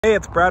Hey,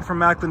 it's Brad from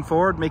Macklin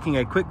Ford making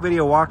a quick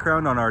video walk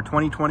around on our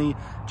 2020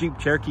 Jeep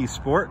Cherokee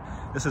Sport.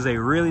 This is a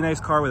really nice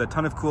car with a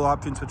ton of cool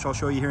options, which I'll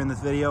show you here in this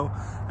video.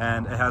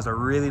 And it has a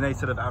really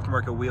nice set of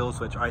aftermarket wheels,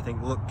 which I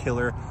think look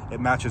killer.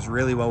 It matches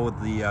really well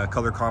with the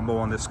color combo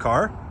on this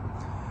car.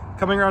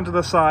 Coming around to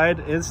the side,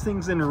 this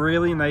thing's in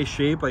really nice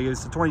shape. Like,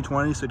 it's a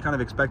 2020, so you'd kind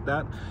of expect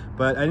that.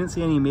 But I didn't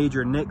see any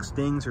major nicks,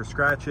 dings, or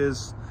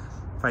scratches.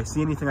 If I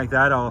see anything like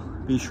that, I'll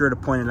be sure to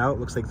point it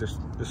out. Looks like there's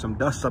some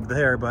dust up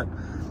there, but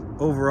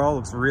overall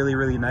looks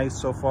really nice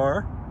so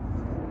far.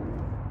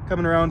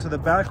 Coming around to the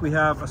back, we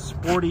have a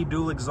sporty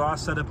dual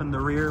exhaust setup in the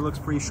rear. Looks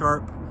pretty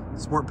sharp.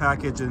 Sport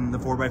package and the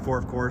 4x4,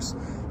 of course.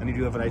 And you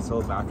do have a nice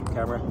little backup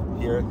camera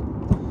here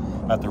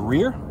at the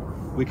rear.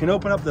 We can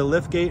open up the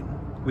lift gate.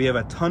 We have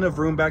a ton of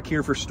room back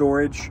here for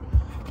storage,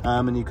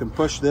 and you can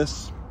push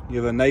this. You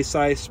have a nice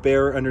size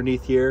spare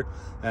underneath here,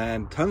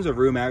 and tons of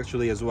room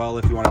actually as well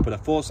if you want to put a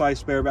full size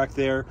spare back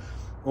there,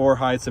 or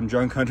hide some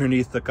junk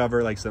underneath the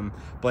cover, like some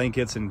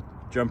blankets and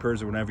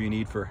jumpers or whatever you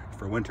need for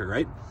winter,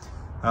 right?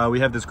 We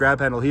have this grab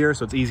handle here,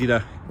 so it's easy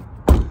to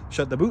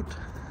shut the boot.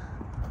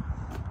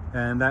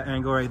 And that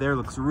angle right there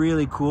looks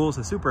really cool. It's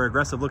a super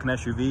aggressive looking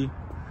SUV.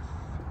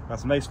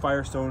 Got some nice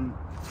Firestone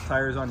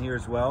tires on here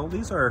as well.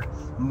 These are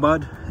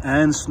mud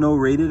and snow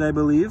rated, I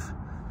believe.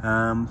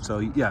 So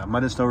yeah,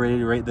 mud and snow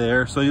rated right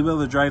there. So you'll be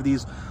able to drive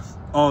these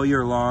all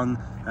year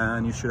long,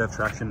 and you should have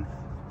traction,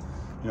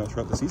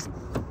 throughout the season.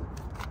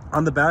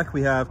 On the back,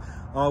 we have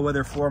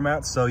all-weather floor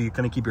mats, so you're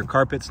going to keep your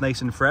carpets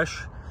nice and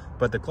fresh.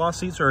 But the cloth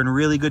seats are in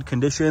really good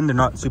condition. They're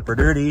not super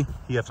dirty.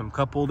 You have some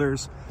cup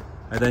holders,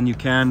 and then you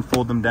can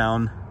fold them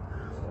down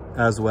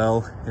as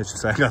well. It's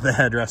just I got the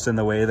headrest in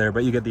the way there,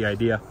 but you get the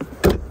idea.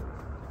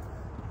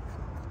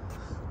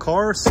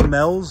 Car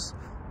smells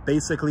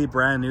basically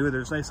brand new.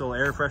 There's a nice little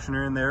air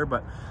freshener in there,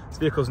 but this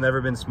vehicle's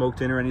never been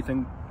smoked in or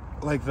anything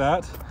like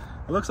that.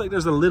 It looks like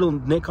there's a little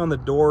nick on the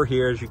door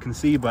here, as you can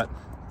see, but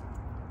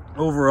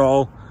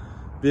overall,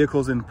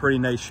 vehicle's in pretty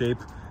nice shape.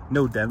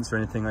 No dents or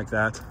anything like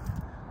that.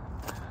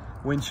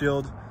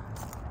 Windshield,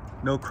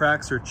 no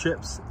cracks or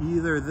chips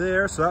either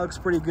there, so that looks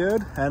pretty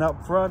good. And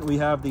up front, we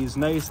have these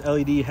nice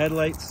LED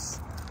headlights,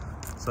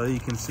 so you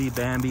can see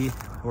Bambi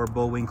or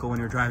Bullwinkle when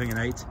you're driving at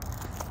night.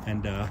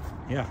 And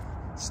yeah,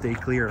 stay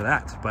clear of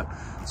that. But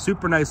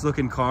super nice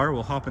looking car.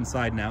 We'll hop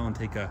inside now and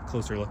take a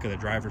closer look at the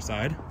driver's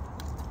side.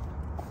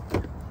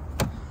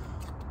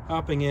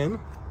 Hopping in,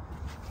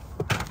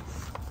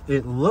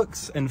 it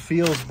looks and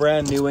feels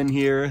brand new in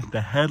here.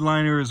 The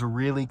headliner is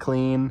really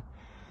clean.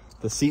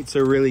 The seats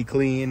are really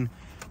clean.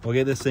 We'll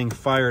get this thing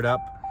fired up.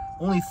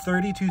 Only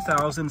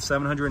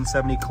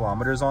 32,770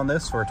 kilometers on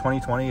this for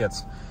 2020.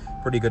 It's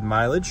pretty good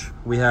mileage.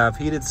 We have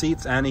heated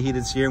seats and a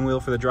heated steering wheel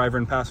for the driver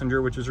and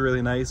passenger, which is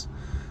really nice.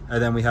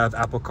 And then we have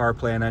Apple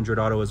CarPlay and Android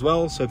Auto as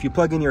well. So if you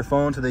plug in your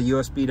phone to the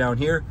USB down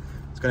here,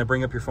 it's going to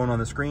bring up your phone on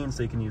the screen,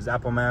 so you can use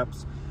Apple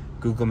Maps,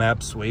 Google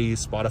Maps,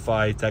 Waze,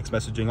 Spotify, text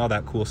messaging, all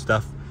that cool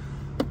stuff.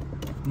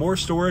 More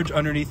storage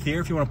underneath here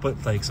if you want to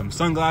put like some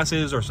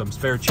sunglasses or some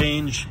spare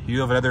change.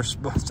 You have another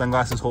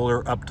sunglasses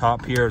holder up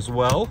top here as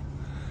well.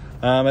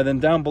 And then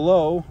down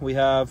below we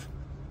have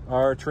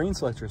our terrain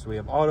selectors. We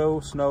have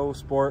auto, snow,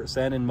 sport,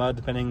 sand, and mud,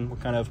 depending what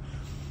kind of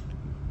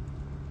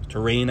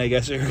terrain I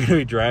guess you're going to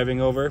be driving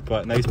over.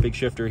 But nice big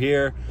shifter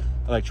here,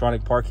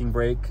 electronic parking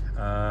brake.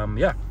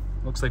 Yeah,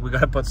 looks like we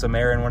got to put some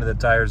air in one of the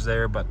tires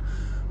there,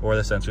 or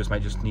the sensors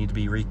might just need to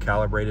be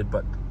recalibrated.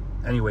 But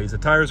anyways, the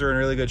tires are in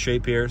really good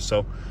shape here,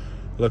 so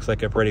looks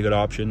like a pretty good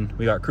option.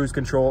 We got cruise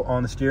control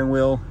on the steering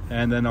wheel,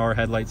 and then our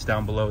headlights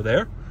down below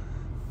there.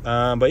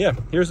 But yeah,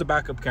 here's the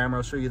backup camera.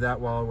 I'll show you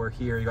that while we're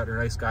here. You got your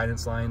nice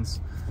guidance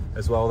lines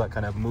as well that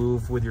kind of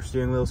move with your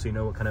steering wheel, so you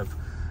know what kind of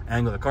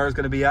angle the car is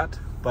going to be at.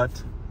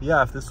 But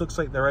yeah, if this looks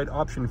like the right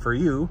option for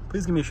you,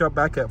 please give me a shout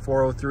back at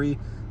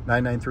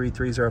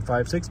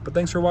 403-993-3056. But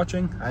thanks for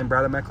watching. I'm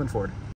Brad at Macklin Ford.